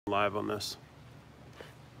Live on this.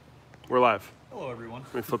 We're live. Hello, everyone.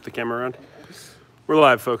 Let me flip the camera around. We're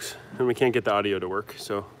live, folks, and we can't get the audio to work,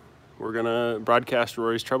 so we're gonna broadcast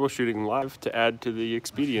Rory's troubleshooting live to add to the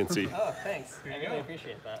expediency. Oh, thanks. I really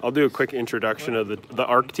appreciate that. I'll do a quick introduction of the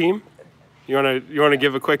ARC team. You wanna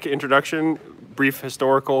give a quick introduction, brief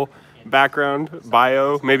historical background,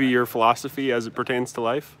 bio, maybe your philosophy as it pertains to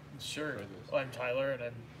life? Sure. Well, I'm Tyler, and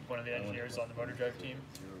I'm one of the engineers on the motor drive team.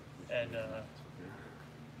 And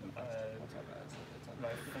my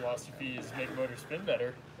philosophy is make motors spin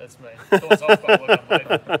better. That's my philosophical look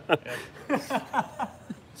on life. Yeah.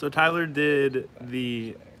 So Tyler did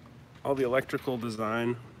all the electrical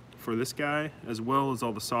design for this guy, as well as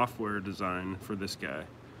all the software design for this guy.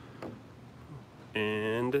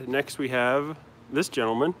 And next we have this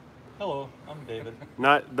gentleman. Hello, I'm David.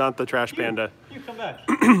 Not the trash panda. You come back.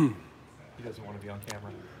 He doesn't want to be on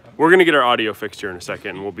camera. We're gonna get our audio fixed here in a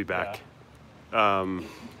second, and we'll be back.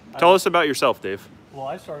 Tell us about yourself, Dave. Well,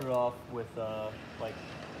 I started off with a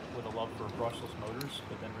love for brushless motors,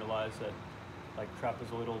 but then realized that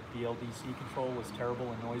trapezoidal BLDC control was terrible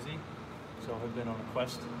and noisy. So I've been on a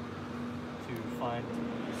quest to find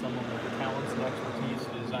someone with the talents and expertise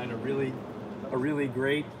to design a really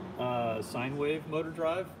great sine wave motor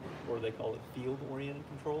drive, or they call it field-oriented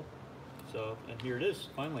control. So, and here it is,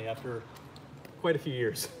 finally, after quite a few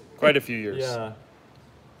years. Quite a few years. Yeah.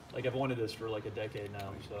 I've wanted this for like a decade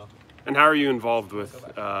now, so. And how are you involved with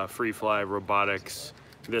Freefly Robotics,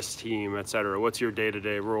 this team, etc.? What's your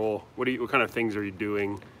day-to-day role? What kind of things are you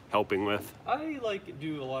doing, helping with? I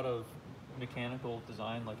do a lot of mechanical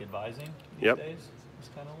design, advising these Yep. days. That's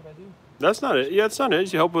kind of what I do. That's not it. Yeah, it's not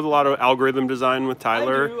it. You help with a lot of algorithm design with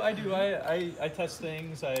Tyler. I do. I test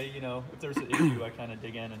things. If there's an issue, I kind of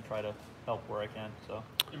dig in and try to help where I can. So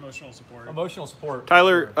Emotional support. emotional support.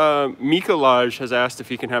 Tyler, sure. Mikolaj has asked if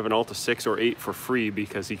he can have an Alta 6 or 8 for free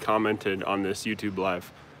because he commented on this YouTube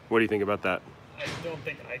live. What do you think about that? I don't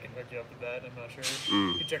think I can hook you up with that. I'm not sure.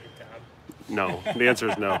 You can check with Tab. No. The answer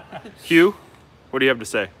is no. Hugh, what do you have to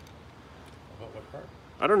say? What part?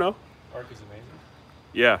 I don't know. ARC is amazing.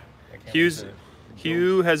 Yeah. I can't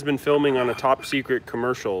Hugh has been filming on a top secret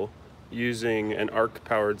commercial using an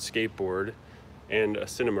ARC-powered skateboard and a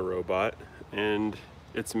cinema robot, and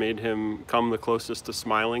it's made him come the closest to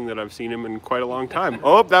smiling that I've seen him in quite a long time.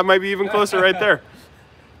 Oh, that might be even closer right there.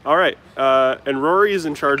 All right, and Rory is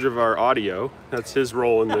in charge of our audio. That's his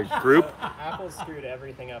role in the group. Apple screwed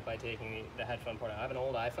everything up by taking the headphone port out. I have an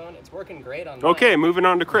old iPhone. It's working great on Okay, mine. moving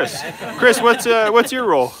on to Chris. Chris, what's your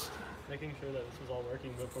role? Making sure that this was all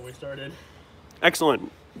working before we started.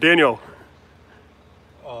 Excellent. Daniel,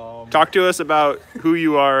 talk to us about who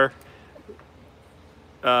you are,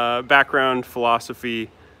 background, philosophy,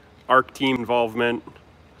 ARC team involvement,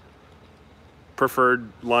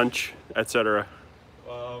 preferred lunch, etc.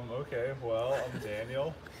 Okay, well, I'm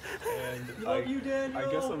Daniel, and Love you, Daniel.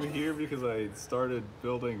 I guess I'm here because I started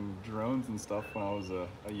building drones and stuff when I was a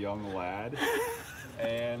young lad,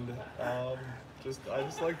 and I just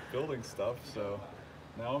like building stuff, so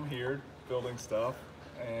now I'm here building stuff,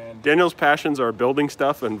 and Daniel's passions are building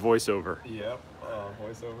stuff and voiceover. yep,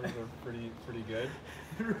 voiceovers are pretty good.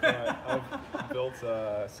 I've built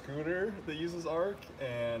a scooter that uses ARC,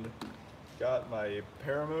 and got my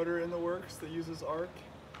paramotor in the works that uses ARC,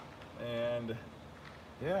 and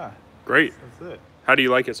yeah, Great. that's it. How do you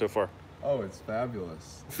like it so far? Oh, it's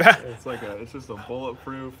fabulous. Fa- It's just a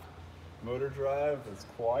bulletproof motor drive. It's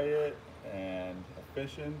quiet and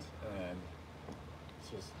efficient, and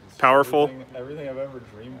it's Powerful. Everything I've ever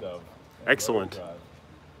dreamed of. in a Excellent. motor drive.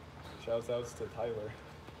 Shouts outs to Tyler.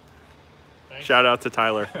 Shout out to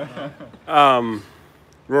Tyler.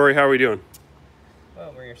 Rory, how are we doing?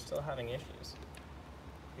 Well, we're still having issues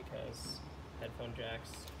because headphone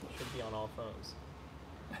jacks should be on all phones.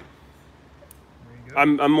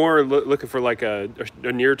 I'm more looking for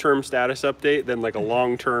a near-term status update than a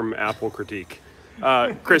long-term Apple critique.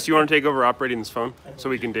 Chris, you want to take over operating this phone so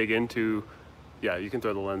we can dig into? Yeah, you can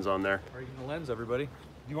throw the lens on there. Breaking the lens, everybody.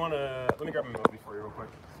 You want to? Let me grab a movie for you real quick.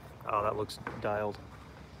 Oh, that looks dialed.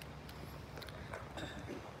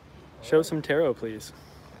 Show some tarot, please.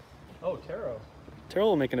 Oh, tarot. Tarot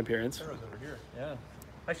will make an appearance. Tarot's over here. Yeah.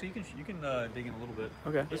 Actually, you can dig in a little bit.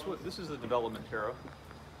 Okay. This is the development tarot.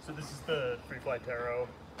 So this is the Freefly Tarot.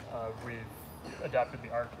 We've adapted the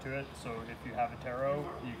ARC to it, so if you have a tarot,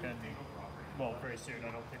 you can, well, very soon,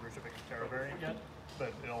 I don't think we're shipping a tarot variant yet,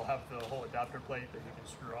 but it'll have the whole adapter plate that you can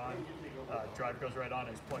screw on. Drive goes right on,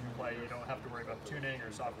 it's plug and play. You don't have to worry about tuning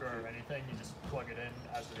or software or anything. You just plug it in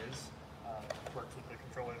as it is. Works with the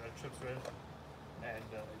controller that it ships with, and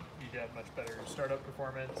you get much better startup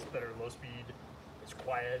performance, better low speed it's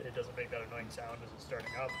quiet. It doesn't make that annoying sound as it's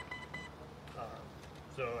starting up.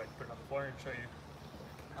 So I can put it on the floor and show you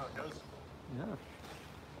how it goes. Yeah.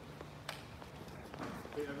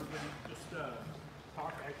 Hey, everybody, just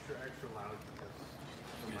talk extra loud because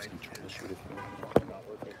the mic is not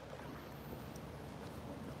working.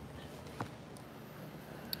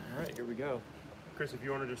 All right, here we go. Chris, if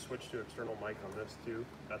you want to just switch to external mic on this too,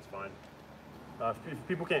 that's fine. If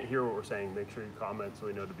people can't hear what we're saying, make sure you comment so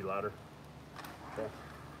we know to be louder. Okay.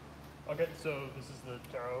 Okay, so this is the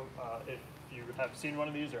Taro. If you have seen one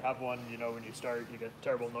of these or have one, you know when you start you get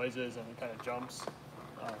terrible noises and it kind of jumps.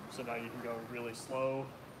 So now you can go really slow.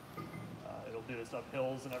 It'll do this up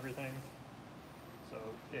hills and everything. So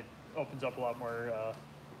it opens up a lot more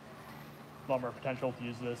potential to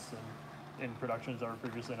use this in productions that were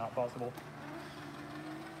previously not possible.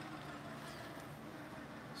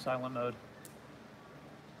 Silent mode.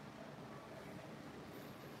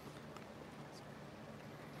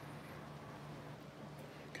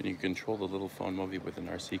 Can you control the little phone movie with an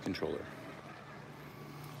RC controller?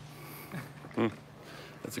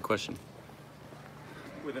 That's a question.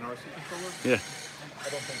 With an RC controller? Yeah. I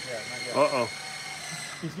don't think yet, not yet. Uh-oh.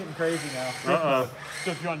 He's getting crazy now. Uh-oh.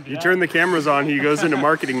 So if you want to do You that, turn the cameras on, he goes into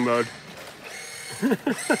marketing mode.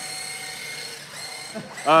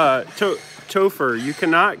 Topher, you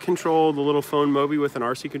cannot control the little phone Mobi with an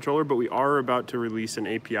RC controller, but we are about to release an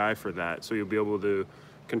API for that, so you'll be able to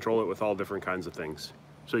control it with all different kinds of things.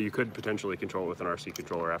 So you could potentially control it with an RC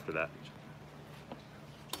controller after that.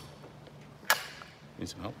 Need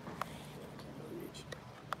some help?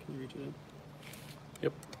 Can you reach it in?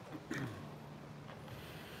 Yep.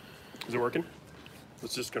 Is it working?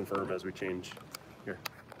 Let's just confirm as we change. Here.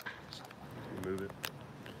 Move it.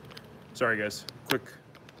 Sorry guys, quick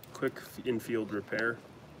in-field repair.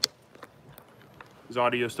 Is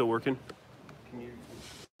audio still working? Can you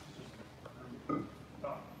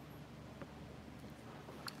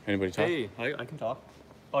Anybody talk? Hey, I can talk.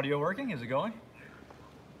 Audio working? Is it going?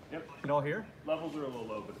 Yep. Can all hear? Levels are a little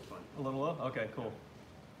low, but it's fine. A little low? Okay, cool.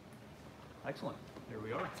 Excellent. Here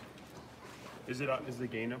we are. Is the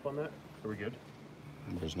gain up on that? Are we good?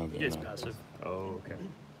 There's no gain It's on it. passive. Oh, okay.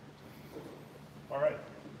 All right.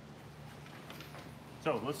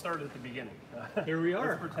 So let's start at the beginning. Here we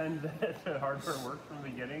are. Let's pretend that the hardware worked from the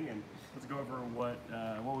beginning, and let's go over what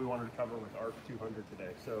we wanted to cover with ARC 200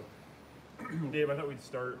 today. So, Dave, I thought we'd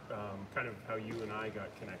start kind of how you and I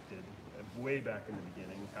got connected way back in the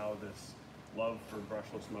beginning, how this love for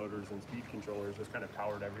brushless motors and speed controllers has kind of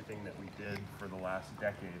powered everything that we did for the last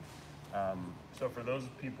decade. So for those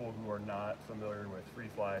people who are not familiar with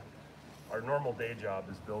Freefly, our normal day job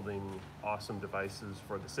is building awesome devices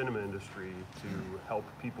for the cinema industry to help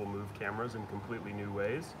people move cameras in completely new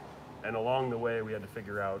ways. And along the way, we had to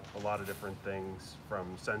figure out a lot of different things,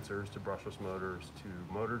 from sensors to brushless motors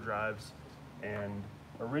to motor drives. And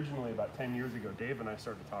originally, about 10 years ago, Dave and I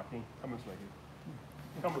started talking. Come this way,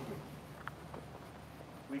 Dave. Come with me.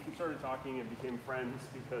 We started talking and became friends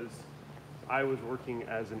because I was working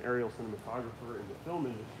as an aerial cinematographer in the film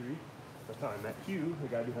industry. That's how I met Hugh, the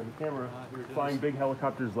guy behind the camera, flying big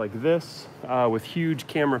helicopters like this with huge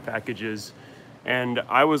camera packages. And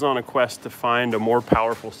I was on a quest to find a more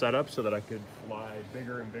powerful setup so that I could fly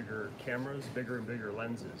bigger and bigger cameras, bigger and bigger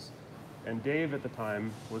lenses. And Dave at the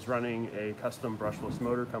time was running a custom brushless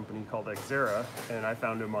motor company called Xera, and I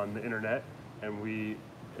found him on the internet, and we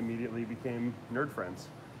immediately became nerd friends.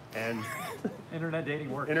 And Internet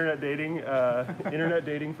dating works. internet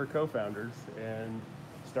dating for co-founders, and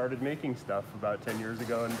started making stuff about 10 years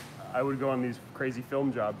ago. And I would go on these crazy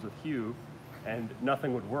film jobs with Hugh, and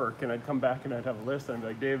nothing would work. And I'd come back and I'd have a list, and I'd be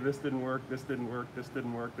like, Dave, this didn't work, this didn't work, this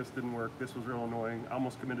didn't work, this didn't work, this was real annoying. I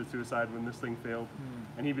almost committed suicide when this thing failed.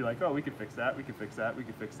 And he'd be like, oh, we could fix that, we could fix that, we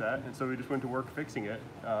could fix that. And so we just went to work fixing it.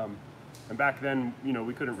 And back then, you know,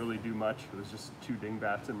 we couldn't really do much. It was just two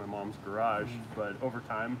dingbats in my mom's garage. But over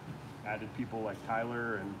time, added people like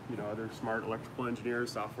Tyler and, you know, other smart electrical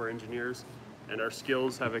engineers, software engineers. And our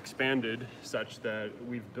skills have expanded such that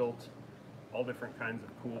we've built all different kinds of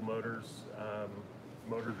cool motors,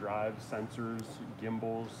 motor drives, sensors,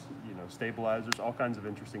 gimbals, you know, stabilizers, all kinds of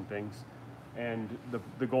interesting things. And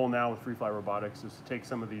the goal now with Freefly Robotics is to take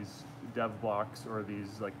some of these dev blocks or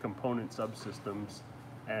these like component subsystems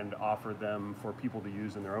and offer them for people to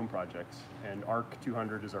use in their own projects. And ARC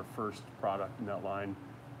 200 is our first product in that line.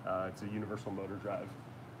 It's a universal motor drive.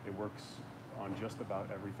 It works on just about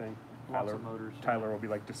everything. Lots of motors. Tyler will be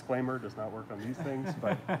like, disclaimer, does not work on these things,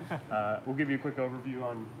 but we'll give you a quick overview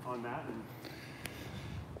on that and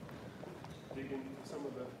dig into some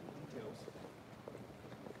of the details.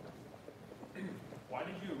 Why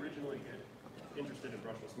did you originally get interested in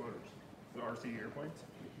brushless motors? the RC airplanes?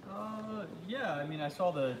 Yeah, I mean, I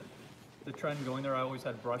saw the trend going there. I always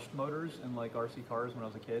had brushed motors in like RC cars when I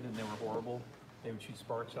was a kid, and they were horrible. They would shoot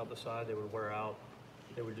sparks out the side. They would wear out.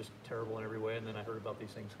 They were just terrible in every way. And then I heard about these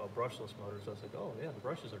things called brushless motors. I was like, oh yeah, the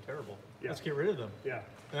brushes are terrible. Yeah. Let's get rid of them. Yeah.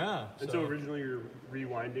 Yeah. And so originally you're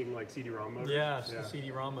rewinding like CD-ROM motors? Yeah, the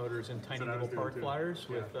CD-ROM motors and tiny what I was little doing park too. flyers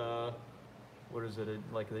Yeah. with what is it?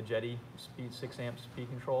 Like the Jetty speed 6 amp speed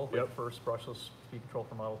control. Like Yep. first brushless speed control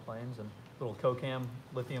for model planes and little CoCam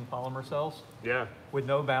lithium polymer cells Yeah. with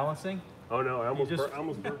no balancing. Oh no, I almost just- I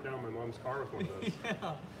almost burnt down my mom's car with one of those.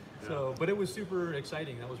 Yeah. So, but it was super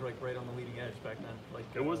exciting. That was like right on the leading edge back then. Like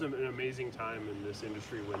It was an amazing time in this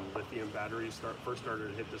industry when lithium batteries first started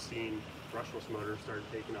to hit the scene. Brushless motors started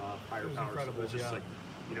taking off, higher was power. incredible, So it was just yeah. like,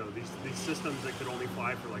 you know, these systems that could only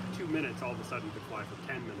fly for like 2 minutes, all of a sudden could fly for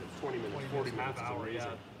 10 minutes, 20 minutes, 20 40 minutes, minutes. half hour, It's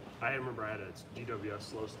amazing. yeah. I remember I had a GWS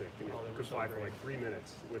slow stick and Oh, they it were could so fly for great. like 3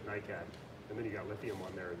 minutes with NICAD. And then you got lithium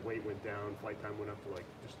on there, and weight went down, flight time went up to like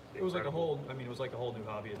just it was like a incredible. whole. I mean, it was like a whole new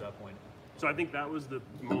hobby at that point. So I think that was the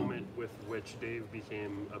moment with which Dave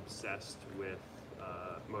became obsessed with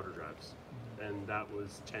motor drives. And that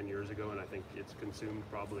was 10 years ago, and I think it's consumed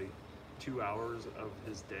probably 2 hours of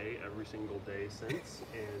his day every single day since.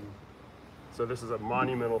 And so this is a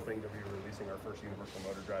monumental thing to be releasing our first universal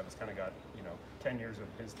motor drive. It's kind of got, you know, 10 years of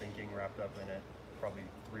his thinking wrapped up in it, probably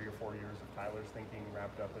 3 or 4 years of Tyler's thinking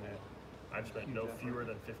wrapped up in it. I've spent no fewer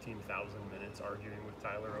than 15,000 minutes arguing with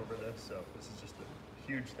Tyler over this, so this is just a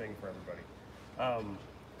huge thing for everybody.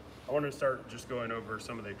 I want to start just going over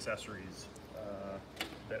some of the accessories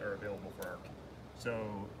that are available for ARC.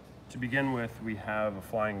 So to begin with, we have a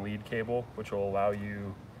flying lead cable, which will allow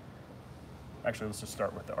you, actually let's just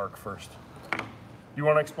start with the ARC first. You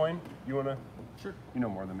want to explain? You want to? Sure. You know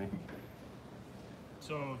more than me.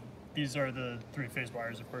 So these are the 3-phase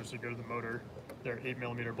wires, of course, that go to the motor. They're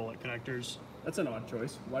 8mm bullet connectors. That's an odd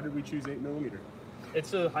choice. Why did we choose 8mm?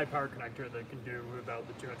 It's a high power connector that can do about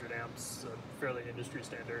the 200 amps, fairly industry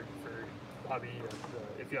standard for hobby. And,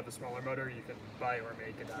 if you have a smaller motor, you can buy or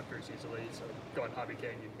make adapters easily. So go on Hobby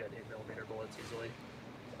King, you can get 8mm bullets easily.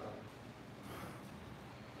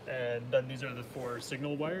 And then these are the 4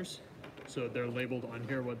 signal wires. So they're labeled on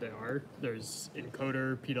here what they are. There's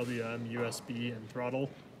encoder, PWM, USB, and throttle.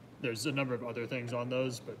 There's a number of other things on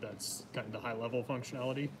those, but that's kind of the high level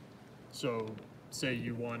functionality. So say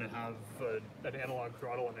you want to have an analog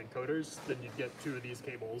throttle and encoders, then you'd get 2 of these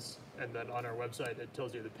cables, and then on our website it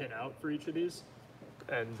tells you the pin out for each of these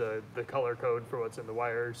and the color code for what's in the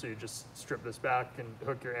wire. So you just strip this back and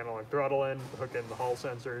hook your analog throttle in, hook in the Hall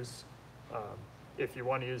sensors. If you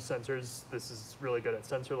want to use sensors, this is really good at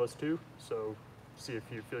sensorless too, so see if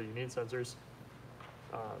you feel you need sensors.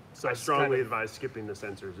 So I it's strongly kind of- advise skipping the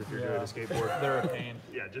sensors if you're Yeah. doing a skateboard. They're a pain.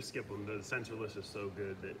 Yeah, just skip them. The sensorless is so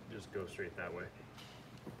good that just go straight that way.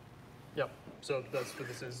 Yep. So that's what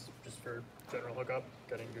this is, just for general hookup,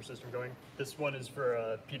 getting your system going. This one is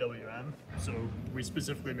for PWM. So we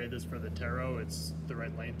specifically made this for the Taro. It's the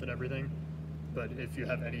right length and everything. But if you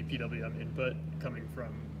have any PWM input coming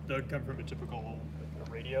from, that would come from a typical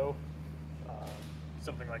radio.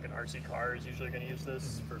 Something like an RC car is usually going to use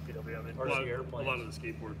this for PWM input. RC A airplanes. lot of the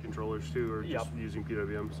skateboard controllers too are just Yep. using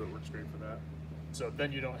PWM, so it works great for that. So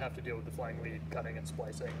then you don't have to deal with the flying lead cutting and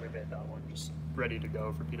splicing. We made that one just ready to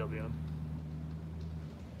go for PWM.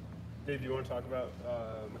 Dave, do you want to talk about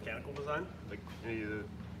mechanical design? Like any of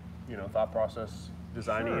the, thought process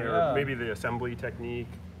designing, Sure, or yeah. maybe the assembly technique.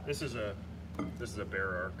 This is a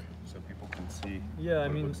bare arc, so people can see Yeah, I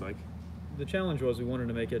what mean, it looks like. The challenge was we wanted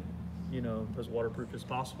to make it, as waterproof as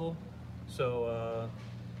possible. So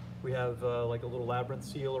we have like a little labyrinth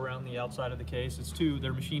seal around the outside of the case.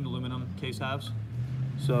 They're machined aluminum case halves.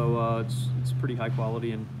 So it's pretty high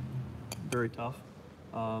quality and very tough.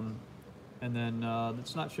 And then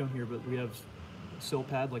it's not shown here, but we have a sill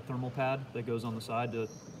pad, like thermal pad, that goes on the side to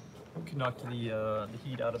conduct the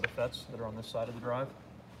heat out of the FETs that are on this side of the drive.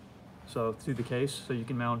 So through the case, so you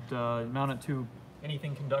can mount it to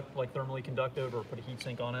anything like thermally conductive, or put a heat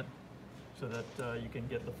sink on it, so that you can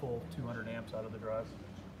get the full 200 amps out of the drive.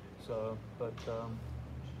 So,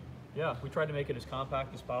 yeah, we tried to make it as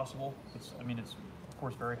compact as possible. It's of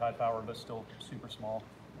course very high power, but still super small.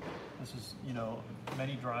 This is,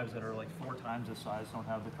 many drives that are like 4 times this size don't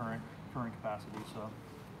have the current capacity, so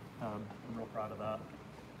I'm real proud of that.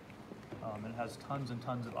 It has tons and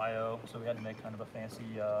tons of I/O, so we had to make kind of a fancy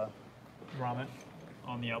grommet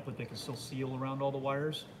on the output that can still seal around all the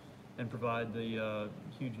wires and provide the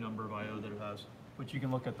huge number of I/O that it has, which you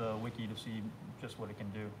can look at the wiki to see just what it can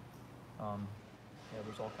do. Yeah,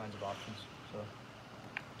 there's all kinds of options. So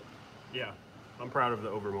Yeah, I'm proud of the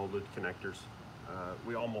overmolded connectors.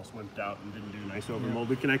 We almost wimped out and didn't do nice over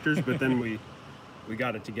molded connectors, but then we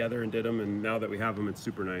got it together and did them, and now that we have them, it's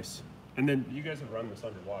super nice. And then you guys have run this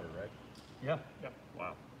underwater, right? Yeah. Yep.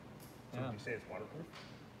 Wow. So Yeah. would you say it's waterproof?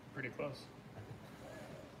 Pretty close.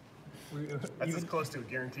 That's as close to a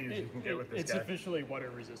guarantee as you can get with this It's guy. officially water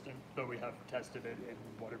resistant, but we have tested it in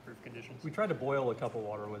waterproof conditions. We tried to boil a cup of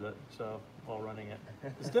water with it, so while running it.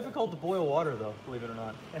 It's difficult to boil water, though, believe it or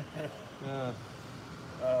not. Yeah.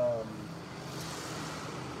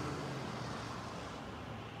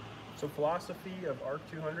 So philosophy of ARC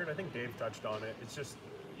 200, I think Dave touched on it. It's just,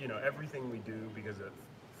 you know, everything we do because it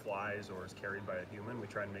flies or is carried by a human, we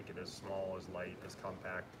try and make it as small, as light, as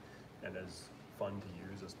compact, and as fun to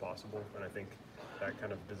use as possible. And I think that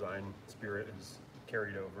kind of design spirit is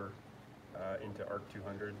carried over into ARC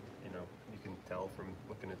 200. You know, you can tell from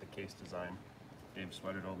looking at the case design, Dave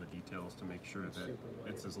sweated all the details to make sure that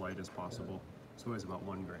it's as light as possible. So it weighs about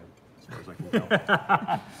 1 gram, as far as I can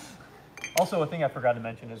tell. Also, a thing I forgot to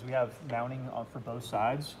mention is we have mounting for both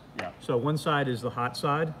sides. Yeah. So one side is the hot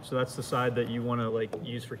side, so that's the side that you want to like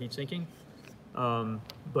use for heat sinking.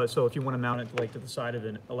 But so if you want to mount it like to the side of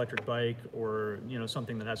an electric bike or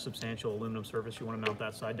something that has substantial aluminum surface, you want to mount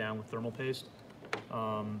that side down with thermal paste.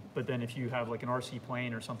 But then if you have like an RC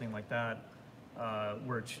plane or something like that,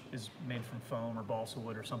 which is made from foam or balsa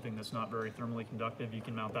wood or something that's not very thermally conductive, you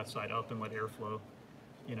can mount that side up and let airflow,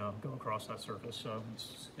 go across that surface. So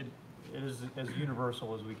it is as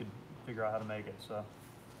universal as we could figure out how to make it. So,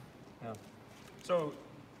 yeah. So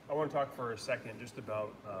I want to talk for a second just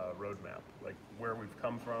about roadmap, like where we've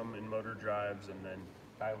come from in motor drives, and then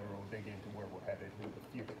Tyler will dig into where we're headed in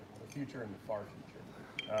the future and the far future.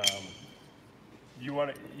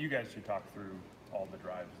 You guys should talk through all the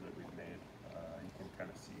drives that we've made. You can kind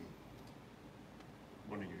of see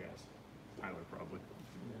one of you guys, Tyler probably.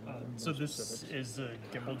 So this is a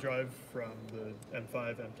gimbal drive from the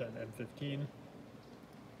M5, M10, M15.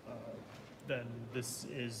 Then this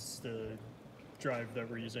is the drive that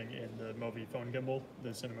we're using in the Movi phone gimbal,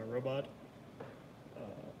 the Cinema Robot.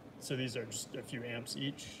 So these are just a few amps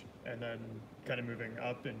each, and then kind of moving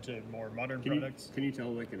up into more modern products. Can you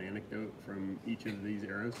tell like an anecdote from each of these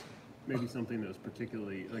eras? Maybe something that was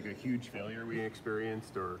particularly like a huge failure we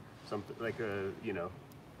experienced, or something like a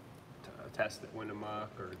a test that went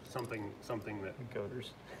amok, or something that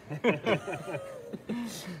Encoders.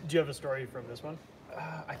 Do you have a story from this one?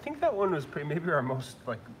 I think that one was maybe our most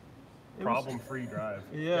like problem-free drive.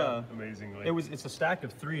 Yeah. Amazingly. It's a stack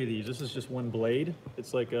of 3 of these. This is just one blade.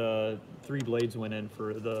 It's like 3 blades went in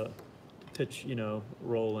for the pitch,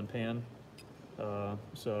 roll and pan.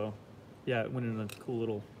 So yeah, it went in a cool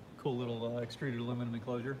little extruded aluminum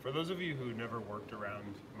enclosure. For those of you who never worked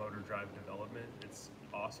around motor drive development, it's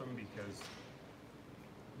awesome because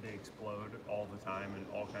they explode all the time and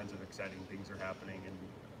all kinds of exciting things are happening and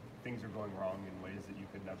things are going wrong in ways that you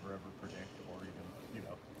could never ever predict, or even,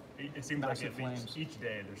 it seems Massive like flames. each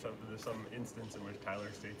day there's some instance in which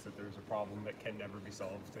Tyler states that there's a problem that can never be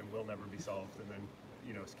solved and will never be solved, and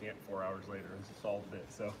then scant 4 hours later has solved it.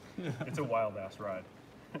 So it's a wild ass ride.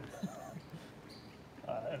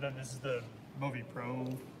 And then this is the Movi Pro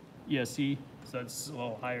ESC, so it's a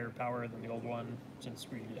little higher power than the old one since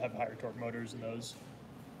we have higher torque motors in those.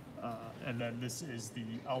 And then this is the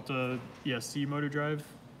Alta ESC motor drive,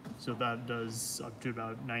 so that does up to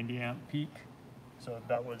about 90 amp peak. So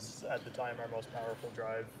that was at the time our most powerful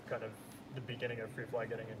drive, kind of the beginning of Freefly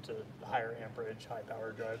getting into higher amperage, high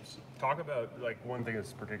power drives. Talk about, like, one thing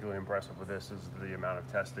that's particularly impressive with this is the amount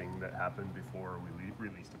of testing that happened before we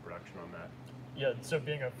released the production on that. Yeah, so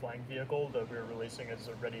being a flying vehicle that we were releasing as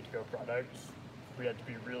a ready-to-go product, we had to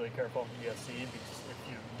be really careful on the ESC because if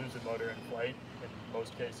you lose a motor in flight, in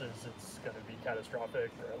most cases it's going to be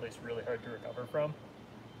catastrophic or at least really hard to recover from.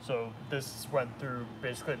 So this went through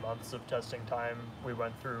basically months of testing time. We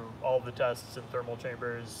went through all the tests in thermal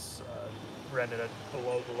chambers, ran it at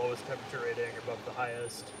below the lowest temperature rating, above the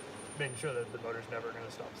highest, making sure that the motor's never going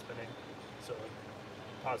to stop spinning. So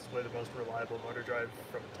possibly the most reliable motor drive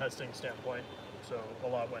from a testing standpoint. So a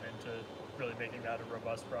lot went into really making that a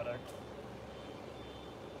robust product.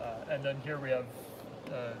 And then here we have,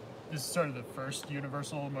 this is sort of the first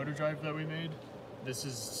universal motor drive that we made. This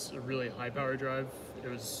is a really high power drive. It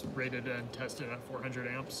was rated and tested at 400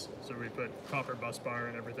 amps. So we put copper bus bar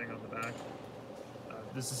and everything on the back.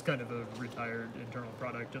 This is kind of a retired internal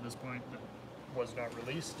product at this point that was not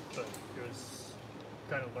released, but it was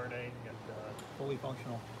kind of learning and Fully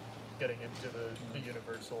functional. getting into the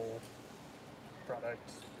universal product,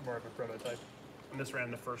 more of a prototype. And this ran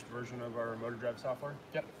the first version of our motor drive software?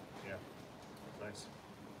 Yep. Yeah, nice.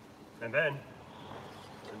 And then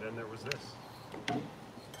there was this.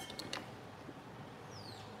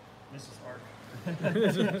 This is art.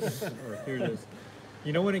 Or here it is.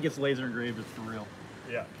 You know when it gets laser engraved, it's for real.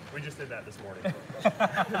 Yeah, we just did that this morning.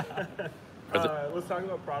 Let's talk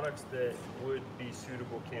about products that would be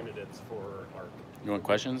suitable candidates for ARC. You want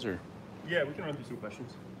questions or? Yeah, we can run through some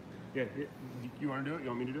questions. Yeah, you want to do it? You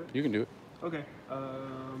want me to do it? You can do it. Okay.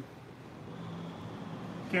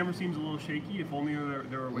 Camera seems a little shaky. If only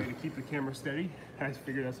there were a way to keep the camera steady. I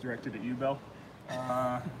figure that's directed at you, Bell.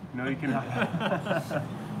 No, you cannot.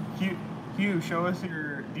 Hugh, show us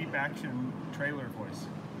your deep action trailer voice.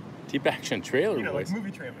 Deep action trailer You know, voice. like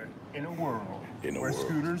movie trailer. In a world In a where world.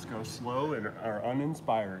 scooters go slow and are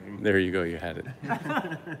uninspiring. There you go. You had it.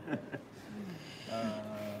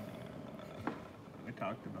 We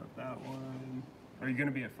talked about that one. Are you going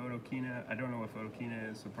to be at Photokina? I don't know what Photokina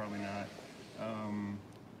is, so probably not.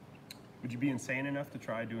 Would you be insane enough to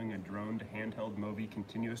try doing a drone to handheld Movi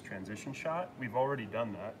continuous transition shot? We've already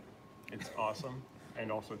done that. It's awesome and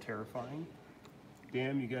also terrifying.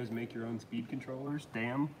 Damn, you guys make your own speed controllers?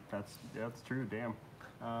 Damn, that's true, damn.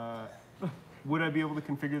 Would I be able to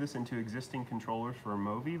configure this into existing controllers for a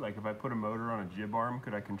Movi? Like if I put a motor on a jib arm,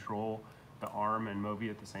 could I control the arm and Movi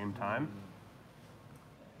at the same time?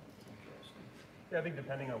 Yeah, I think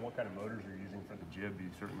depending on what kind of motors you're using for the jib, you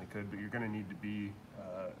certainly could, but you're going to need to be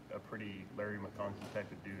a pretty Larry McConkey type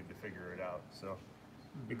of dude to figure it out. So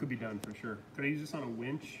it could be done for sure. Could I use this on a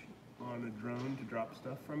winch on a drone to drop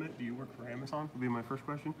stuff from it? Do you work for Amazon? Would be my first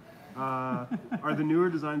question. Are the newer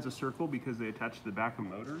designs a circle because they attach to the back of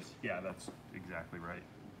motors? Yeah, that's exactly right.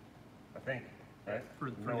 I think, right?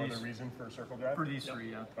 For no these- other reason for a circle drive? For these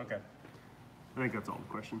three, yeah. Okay. I think that's all the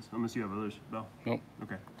questions, unless you have others, Bell. Nope.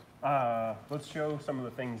 Okay. Let's show some of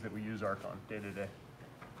the things that we use ARC on day to day,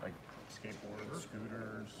 like skateboards,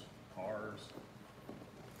 scooters, cars.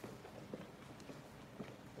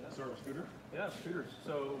 Sort of scooter? Yeah, scooters.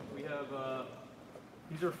 So we have,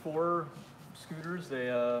 these are 4 scooters. They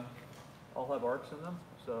all have arcs in them.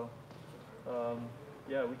 So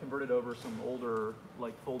yeah, we converted over some older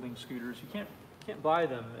like folding scooters. You can't buy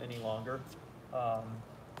them any longer,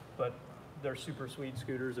 but they're super sweet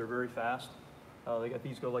scooters. They're very fast. They got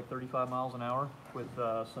these go like 35 miles an hour with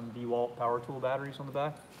some DeWalt power tool batteries on the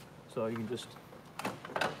back. So you can just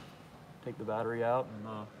take the battery out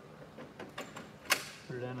and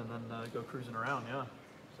put it in and then go cruising around, yeah.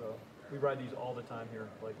 So we ride these all the time here,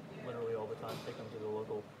 like literally all the time. Take them to the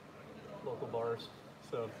local bars.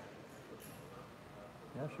 So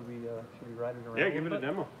yeah, should we ride it around? Yeah, give it a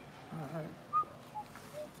demo. All right.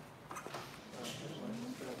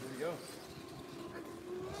 There you go.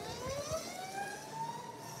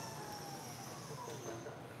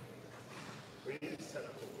 We need to set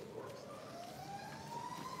up a little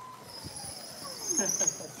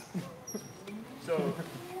So,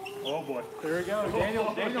 oh boy. There we go.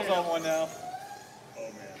 Daniel's on one now. Oh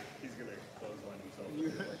man, he's gonna clothesline himself.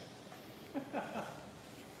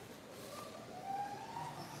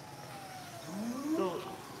 So,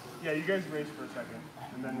 yeah, you guys race for a second,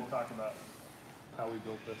 and then we'll talk about how we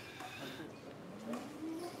built this.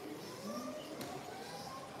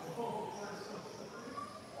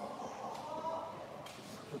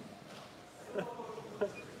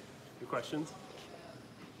 Any questions?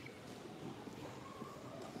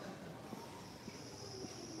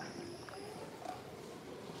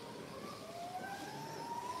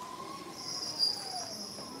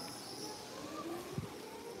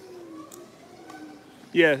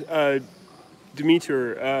 Yeah,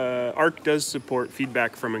 Demeter, ARC does support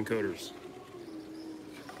feedback from encoders.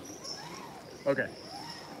 Okay.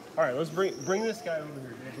 All right, let's bring this guy over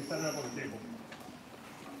here. We'll set it up on the table.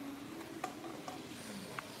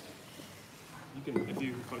 You can, if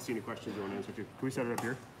you see any questions you want to answer too. Can we set it up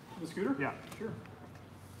here? The scooter? Yeah. Sure.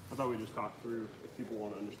 I thought we just talked through if people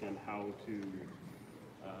want to understand how to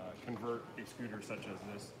convert a scooter such as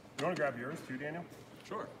this. You want to grab yours too, Daniel?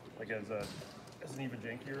 Sure. Like as an even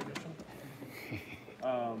jankier edition.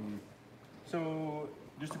 So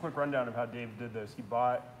just a quick rundown of how Dave did this. He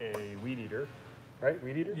bought a weed eater, right?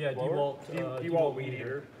 Weed eater? Yeah, Blower? DeWalt, DeWalt weed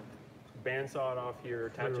eater. Bandsaw it off here,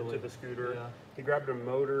 attach it to Literally, the scooter. yeah. He grabbed a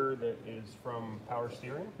motor that is from Power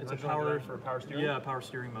Steering. It's a Originally power designed for power steering. Yeah, power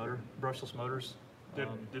steering motor, brushless motors. Did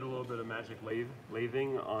a little bit of magic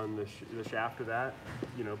lathing on the shaft of that.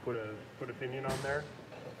 You know, put a pinion on there.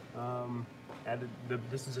 Added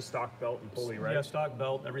this is a stock belt and pulley, right? Yeah, stock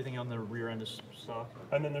belt. Everything on the rear end is stock.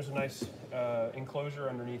 And then there's a nice enclosure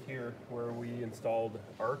underneath here where we installed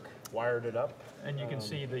ARC, wired it up. And you can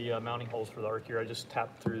see the mounting holes for the arc here. I just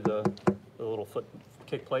tapped through the little foot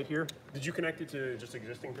kick plate here. Did you connect it to just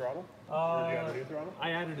existing throttle? Or did you add a new throttle?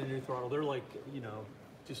 I added a new throttle. They're like, you know,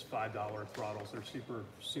 just $5 throttles. They're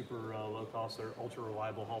super low cost. They're ultra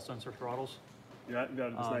reliable Hall sensor throttles. Yeah, you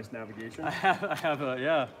got this nice navigation. I have a,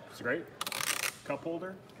 yeah. It's great. Cup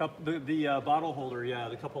holder. The bottle holder, yeah,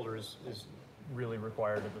 the cup holder is really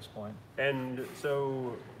required at this point. And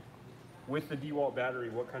so, with the DeWalt battery,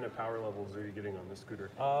 what kind of power levels are you getting on this scooter?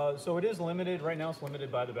 So it is limited, right now it's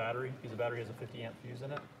limited by the battery, because the battery has a 50 amp fuse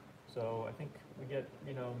in it. So I think we get,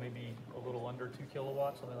 you know, maybe a little under 2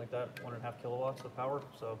 kilowatts, something like that, 1.5 kilowatts of power.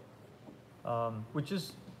 So, which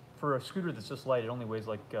is, for a scooter that's just light, it only weighs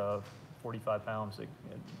like 45 pounds.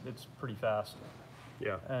 It's pretty fast.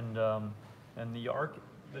 Yeah. And the arc,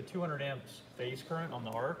 the 200 amps phase current on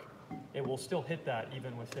the arc, it will still hit that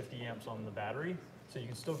even with 50 amps on the battery. So you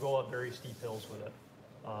can still go up very steep hills with it.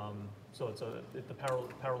 So it's the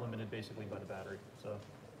power limited basically by the battery. So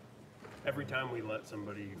Every time we let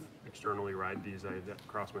somebody externally ride these, I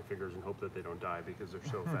cross my fingers and hope that they don't die because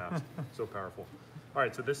they're so fast, so powerful. All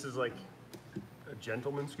right, so this is like a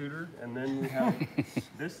gentleman scooter, and then we have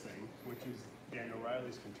this thing, which is Daniel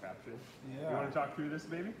Riley's contraption. Yeah. You want to talk through this,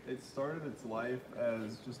 baby? It started its life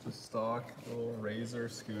as just a stock little Razor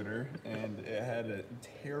scooter, and it had a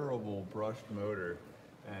terrible brushed motor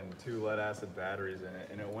and 2 lead acid batteries in it,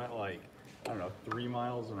 and it went like, I don't know, 3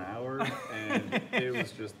 miles an hour, and it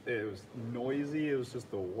was noisy. It was just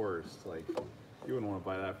the worst. Like, you wouldn't want to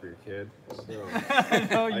buy that for your kid. So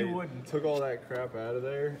no, you wouldn't. Took all that crap out of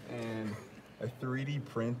there, and I 3D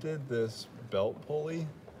printed this belt pulley,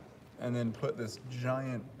 and then put this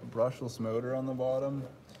giant brushless motor on the bottom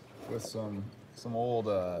with some old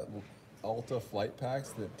Alta flight packs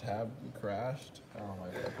that tab crashed.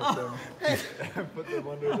 I put them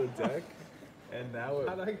under the deck. And now it,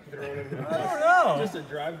 How'd I throw it in I don't know. just a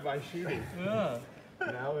drive-by shooting. Yeah.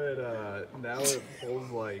 now it pulls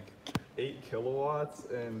like 8 kilowatts,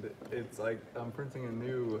 and it's like I'm printing a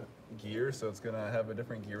new gear, so it's gonna have a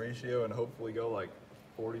different gear ratio and hopefully go like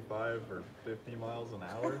 45 or 50 miles an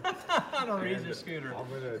hour. On a Razor scooter. I'm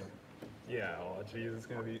gonna, yeah, oh geez, it's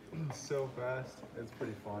gonna be so fast. It's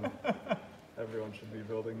pretty fun. Everyone should be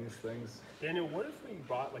building these things. Daniel, what if we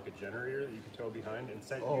bought like a generator that you could tow behind and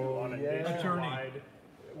sent you Oh, on a yeah. nationwide,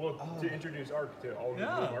 well, to introduce ARC to all the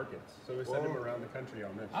Yeah. new markets. So we send them around the country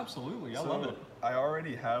on this. Absolutely, I So love it. I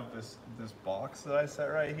already have this box that I set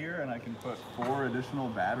right here, and I can put 4 additional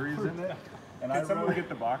batteries in it. And Can someone get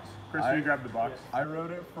the box? Chris, will you grab the box? I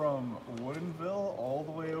rode it from Woodinville all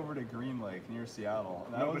the way over to Green Lake near Seattle.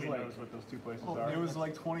 And that Nobody was like, knows what those two places are. it was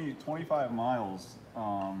like 25 miles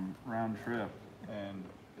round trip, and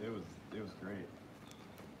it was great.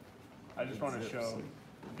 I just want to show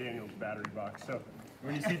Daniel's battery box. So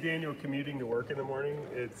when you see Daniel commuting to work in the morning,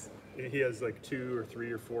 he has like 2 or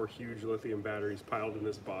 3 or 4 huge lithium batteries piled in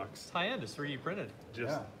this box. High end is 3D printed.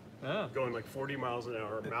 Just Yeah. going like 40 miles an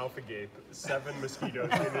hour, mouth agape, 7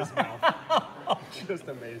 mosquitoes in his mouth. Just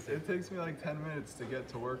amazing. It takes me like 10 minutes to get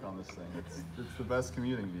to work on this thing. It's the best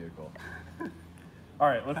commuting vehicle. All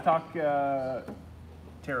right, let's talk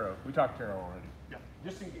Taro. We talked Taro already. Yeah.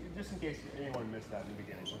 Just in case anyone missed that in the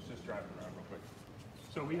beginning, let's just drive it around real quick.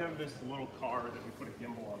 So we have this little car that we put a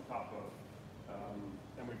gimbal on top of,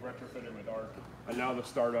 and we've retrofitted with ARC. And now the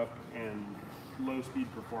startup and low speed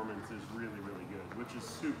performance is really, really good, which is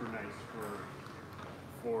super nice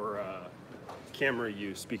for camera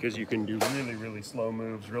use because you can do really, really slow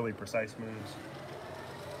moves, really precise moves,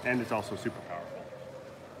 and it's also super powerful.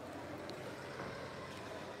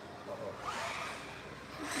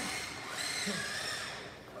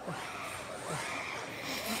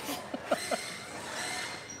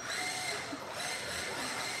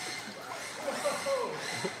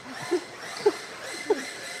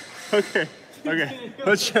 Okay,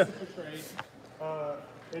 let's show.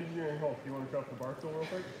 Engineering Hulk, you want to drop the bar stool real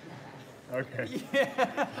quick? Okay.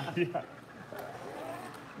 Yeah.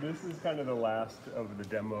 This is kind of the last of the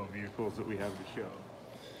demo vehicles that we have to show.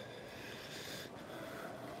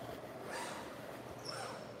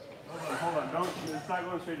 Hold on, it's not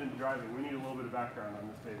going straight into driving. We need a little bit of background on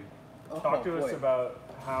this baby. Talk to us about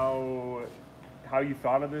how you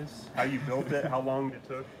thought of this, how you built it, how long it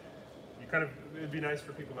took. It'd be nice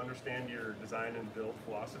for people to understand your design and build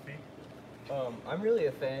philosophy. I'm really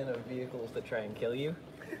a fan of vehicles that try and kill you,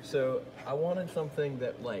 so I wanted something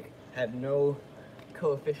that like had no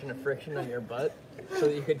coefficient of friction on your butt, so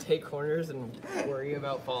that you could take corners and worry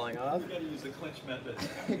about falling off. You gotta use the clinch method.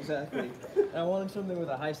 Exactly. And I wanted something with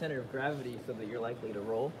a high center of gravity, so that you're likely to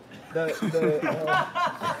roll. The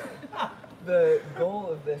goal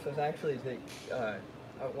of this was actually to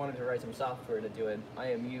I wanted to write some software to do an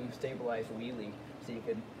IMU stabilized wheelie, so you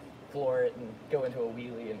could floor it and go into a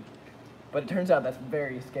wheelie and But it turns out that's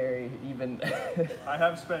very scary, even. I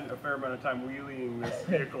have spent a fair amount of time wheeling this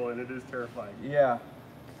vehicle, and it is terrifying. Yeah.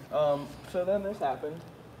 So then this happened.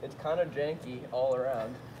 It's kind of janky all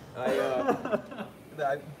around.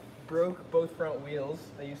 I broke both front wheels.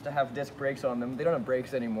 They used to have disc brakes on them. They don't have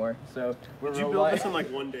brakes anymore. So Did you build this in like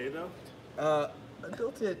one day though? I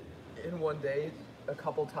built it in one day, a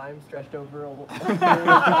couple times, stretched over a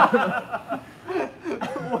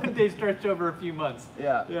One day stretched over a few months.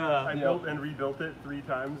 Yeah. Yeah. I built and rebuilt it 3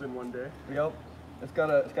 times in one day. Yep. It's got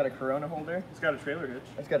a Corona holder. It's got a trailer hitch.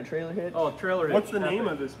 It's got a trailer hitch. Oh, trailer hitch. What's the name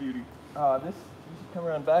of this beauty? This. You should come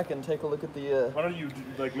around back and take a look at the. Why don't you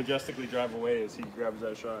like majestically drive away as he grabs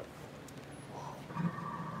that shot?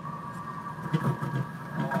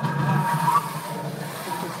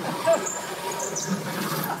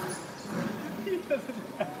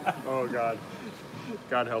 Oh God.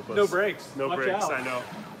 God help us. No brakes. No Watch brakes, out. I know.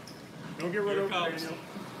 Don't get run over, comes. Daniel.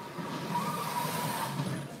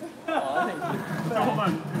 So hold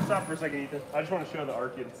on, stop for a second, Ethan. I just want to show the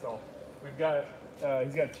arc install. We've got,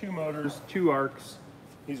 he's got 2 motors, 2 arcs.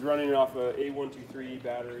 He's running it off a A123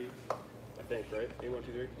 battery, I think, right?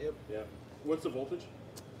 A123? Yep. Yeah. What's the voltage?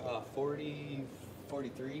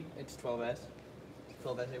 43. It's 12S.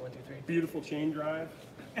 12S A123. Beautiful chain drive.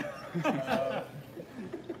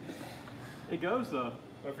 It goes though.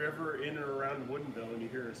 If you're ever in or around Woodinville and you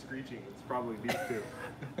hear a screeching, it's probably these 2.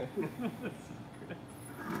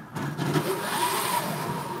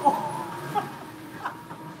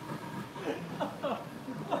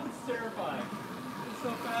 That's terrifying. It's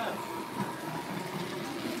so fast.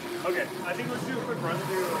 Okay, I think let's do a quick run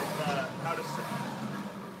through of how to set.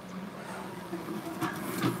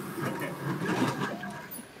 Okay.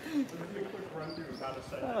 Let's do a quick run through of how to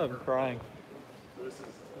set. Oh, I'm crying. So this is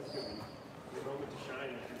gonna be your moment to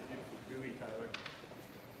shine with your beautiful GUI, Tyler.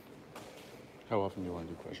 How often do you want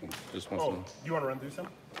to do questions? Just once Oh, in a you want to run through some?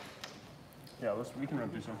 Yeah, we can run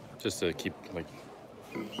through some. just to keep like.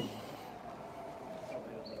 Who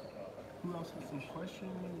else has some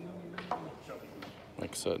questions?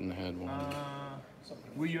 Like Sutton had one.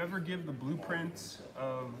 Will you ever give the blueprints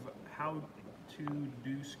of how to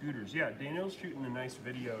do scooters? Yeah, Daniel's shooting a nice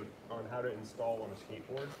video on how to install on a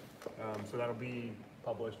skateboard. So that'll be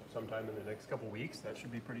published sometime in the next couple weeks. That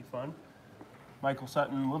should be pretty fun. Michael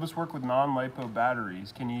Sutton, will this work with non-LiPo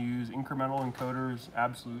batteries? Can you use incremental encoders,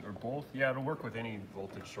 absolute, or both? Yeah, it'll work with any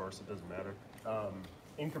voltage source, it doesn't matter.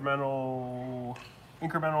 Incremental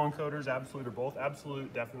encoders, absolute, or both?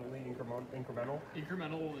 Absolute, definitely. Incremental?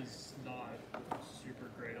 Incremental is not super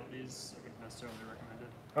great on these. I wouldn't necessarily recommend it.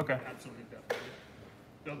 Okay. Absolutely, definitely.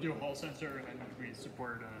 They'll do a Hall sensor, and we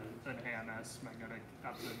support an AMS magnetic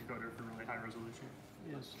absolute encoder for really high resolution.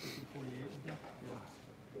 Yes, 48. Yeah.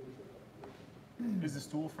 Is the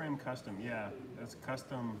stool frame custom? Yeah, that's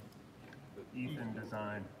custom Ethan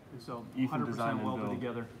design. So Ethan 100% designed and welded built.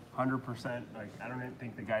 together. 100%. Like, I don't even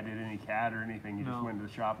think the guy did any CAD or anything. He just No. went to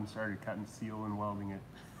the shop and started cutting steel and welding it.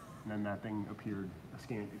 And then that thing appeared a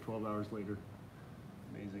scant 12 hours later.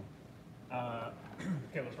 Amazing. Okay,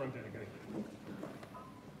 let's run through the GUI.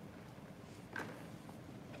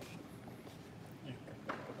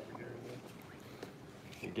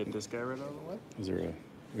 You get this guy right out of the way? Is there a?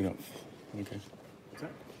 We don't. Okay. What's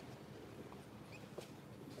that?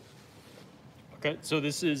 Okay, so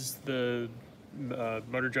this is the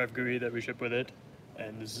motor drive GUI that we ship with it,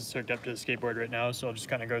 and this is hooked up to the skateboard right now, so I'll just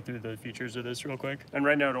kind of go through the features of this real quick. And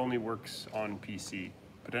right now it only works on PC.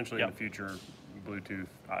 Potentially in Yep. the future, Bluetooth,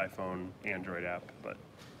 iPhone, Android app, but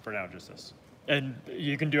for now just this. And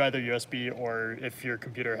you can do either USB, or if your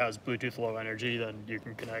computer has Bluetooth Low Energy, then you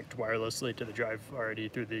can connect wirelessly to the drive already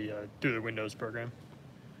through the Windows program.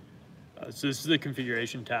 So this is the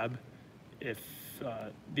configuration tab.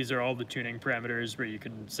 These are all the tuning parameters where you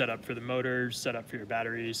can set up for the motor, set up for your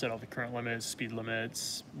battery, set all the current limits, speed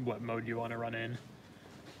limits, what mode you want to run in.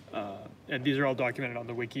 And these are all documented on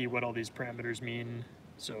the wiki, what all these parameters mean.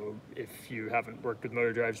 So if you haven't worked with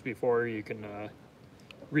motor drives before, you can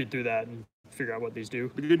read through that and figure out what these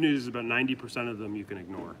do. The good news is about 90% of them you can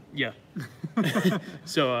ignore. Yeah.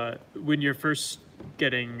 So when you're first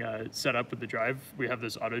getting set up with the drive, we have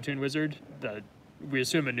this auto tune wizard that we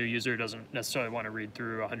assume a new user doesn't necessarily want to read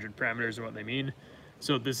through 100 parameters and what they mean.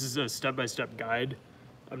 So this is a step-by-step guide.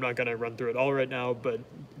 I'm not going to run through it all right now, but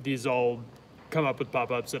these all come up with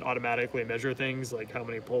pop-ups that automatically measure things like how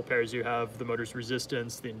many pole pairs you have, the motor's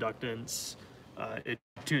resistance, the inductance. It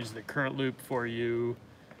tunes the current loop for you,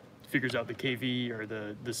 figures out the KV or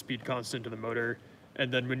the speed constant of the motor.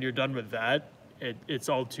 And then when you're done with that, it's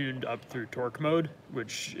all tuned up through torque mode,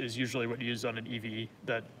 which is usually what you use on an EV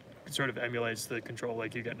that sort of emulates the control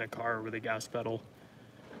like you get in a car with a gas pedal.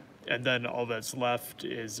 And then all that's left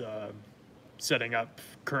is setting up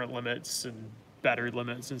current limits and battery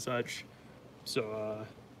limits and such. So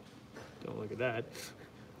don't look at that.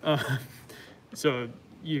 So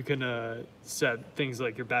you can set things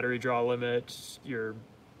like your battery draw limit, your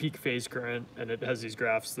peak phase current, and it has these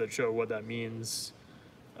graphs that show what that means.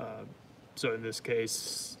 So in this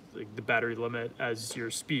case, like the battery limit, as your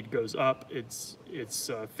speed goes up, it's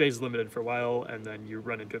phase limited for a while, and then you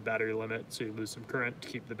run into a battery limit, so you lose some current to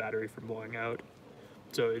keep the battery from blowing out.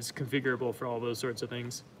 So it's configurable for all those sorts of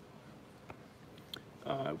things.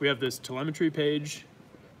 We have this telemetry page.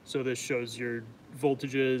 So this shows your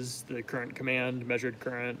voltages, the current command, measured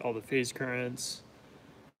current, all the phase currents,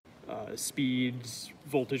 speeds,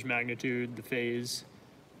 voltage magnitude, the phase,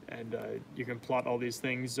 and you can plot all these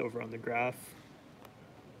things over on the graph.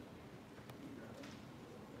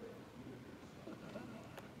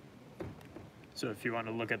 So if you want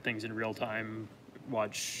to look at things in real time,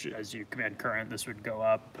 watch as you command current, this would go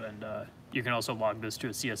up, and you can also log this to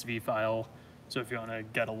a CSV file. So if you want to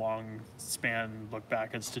get a long span, look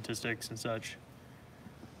back at statistics and such.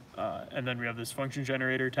 And then we have this function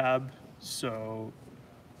generator tab. So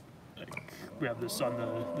like, we have this on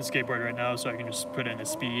the skateboard right now, so I can just put in a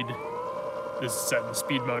speed. This is set in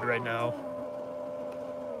speed mode right now.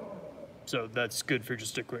 So that's good for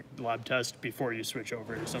just a quick lab test before you switch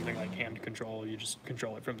over to something like hand control. You just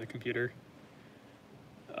control it from the computer.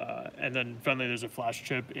 And then finally, there's a flash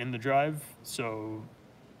chip in the drive. So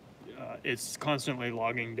it's constantly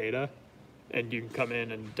logging data, and you can come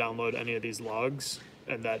in and download any of these logs,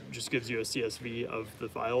 and that just gives you a CSV of the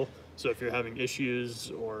file. So if you're having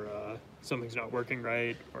issues or something's not working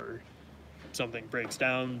right or something breaks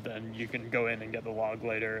down, then you can go in and get the log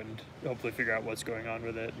later and hopefully figure out what's going on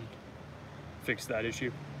with it and fix that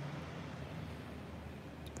issue.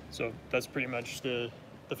 So that's pretty much the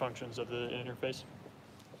functions of the interface.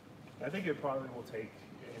 I think it probably will take,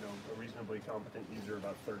 you know, a reasonably competent user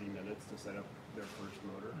about 30 minutes to set up their first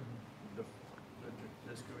motor.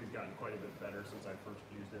 This GUI's gotten quite a bit better since I first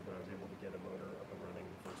used it, but I was able to get a motor up and running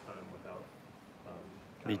the first time without.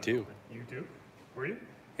 Me too. You too? Were you?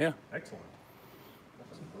 Yeah. Excellent.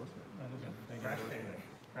 Crash Panda.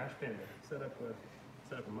 Crash Panda. Set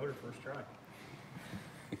up a motor first try.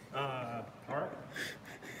 All right.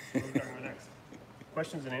 What are we talking about next?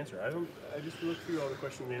 Questions and answer. I just looked through all the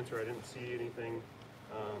questions and answer. I didn't see anything.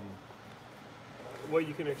 What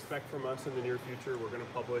you can expect from us in the near future, we're going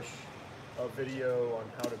to publish a video on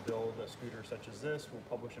how to build a scooter such as this. We'll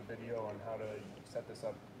publish a video on how to set this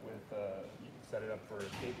up with, set it up for a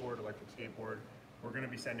skateboard, electric skateboard. We're going to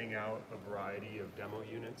be sending out a variety of demo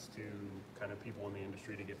units to kind of people in the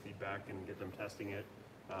industry to get feedback and get them testing it.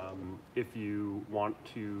 If you want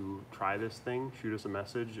to try this thing, shoot us a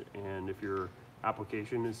message, and if your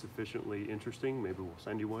application is sufficiently interesting, maybe we'll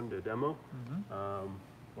send you one to demo.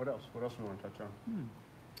 What else? What else do we want to touch on?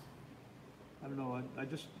 I don't know. I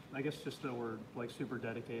guess just that we're like super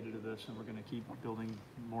dedicated to this, and we're going to keep building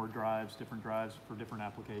more drives, different drives for different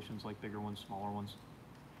applications, like bigger ones, smaller ones.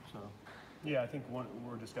 So. Yeah, I think one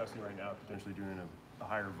we're discussing right now potentially doing a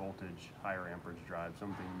higher voltage, higher amperage drive,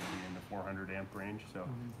 something maybe in the 400 amp range. So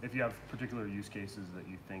if you have particular use cases that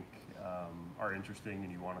you think are interesting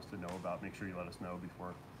and you want us to know about, make sure you let us know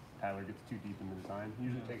before Tyler gets too deep in the design. It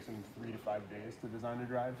usually takes him 3 to 5 days to design a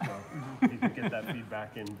drive, so if you could get that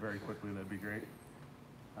feedback in very quickly, that'd be great.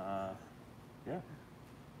 Yeah.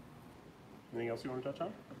 Anything else you want to touch on?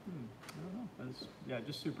 I don't know. Yeah,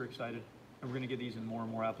 just super excited. And we're going to get these in more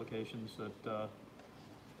and more applications that,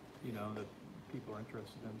 you know, that people are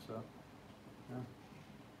interested in, so, yeah.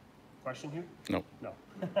 Question here? No. No.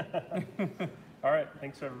 All right,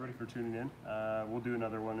 thanks everybody for tuning in. We'll do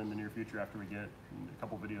another one in the near future after we get a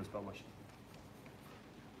couple videos published.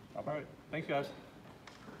 All right, thanks guys.